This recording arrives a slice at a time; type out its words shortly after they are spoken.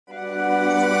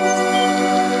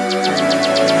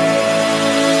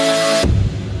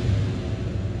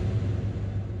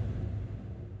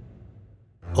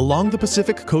Along the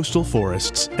Pacific coastal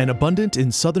forests and abundant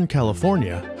in Southern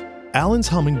California, Allen's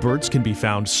hummingbirds can be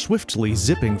found swiftly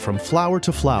zipping from flower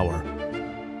to flower.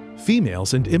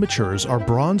 Females and immatures are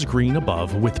bronze-green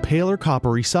above with paler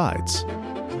coppery sides.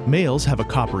 Males have a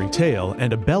coppery tail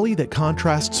and a belly that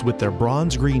contrasts with their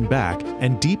bronze-green back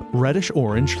and deep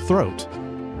reddish-orange throat.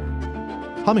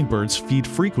 Hummingbirds feed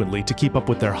frequently to keep up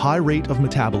with their high rate of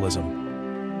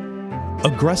metabolism.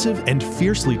 Aggressive and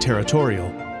fiercely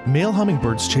territorial, male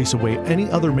hummingbirds chase away any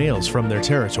other males from their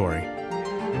territory.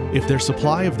 If their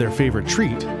supply of their favorite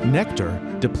treat, nectar,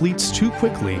 depletes too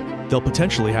quickly, they'll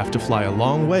potentially have to fly a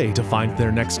long way to find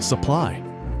their next supply.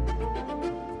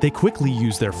 They quickly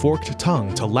use their forked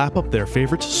tongue to lap up their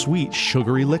favorite sweet,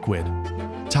 sugary liquid.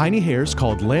 Tiny hairs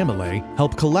called lamellae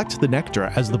help collect the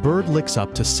nectar as the bird licks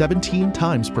up to 17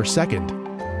 times per second.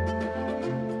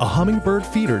 A hummingbird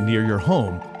feeder near your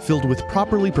home, filled with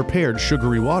properly prepared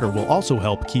sugary water, will also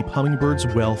help keep hummingbirds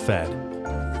well fed.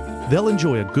 They'll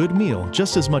enjoy a good meal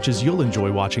just as much as you'll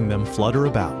enjoy watching them flutter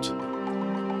about.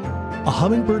 A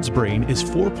hummingbird's brain is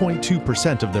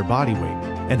 4.2% of their body weight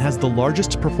and has the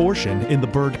largest proportion in the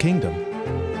bird kingdom.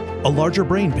 A larger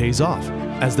brain pays off,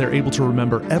 as they're able to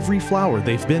remember every flower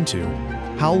they've been to,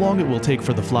 how long it will take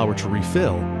for the flower to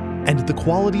refill, and the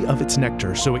quality of its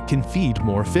nectar so it can feed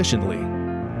more efficiently.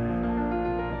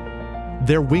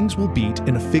 Their wings will beat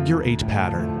in a figure-8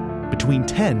 pattern, between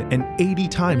 10 and 80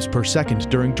 times per second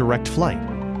during direct flight.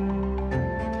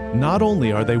 Not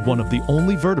only are they one of the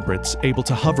only vertebrates able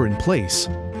to hover in place,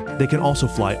 they can also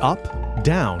fly up,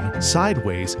 down,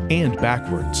 sideways, and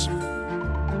backwards.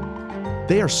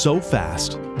 They are so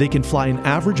fast, they can fly an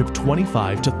average of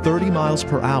 25 to 30 miles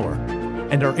per hour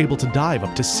and are able to dive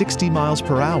up to 60 miles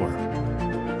per hour.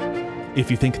 If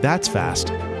you think that's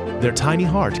fast, their tiny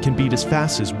heart can beat as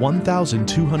fast as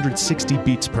 1,260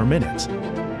 beats per minute.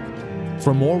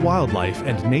 For more wildlife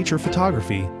and nature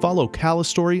photography, follow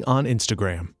Calistory on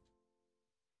Instagram.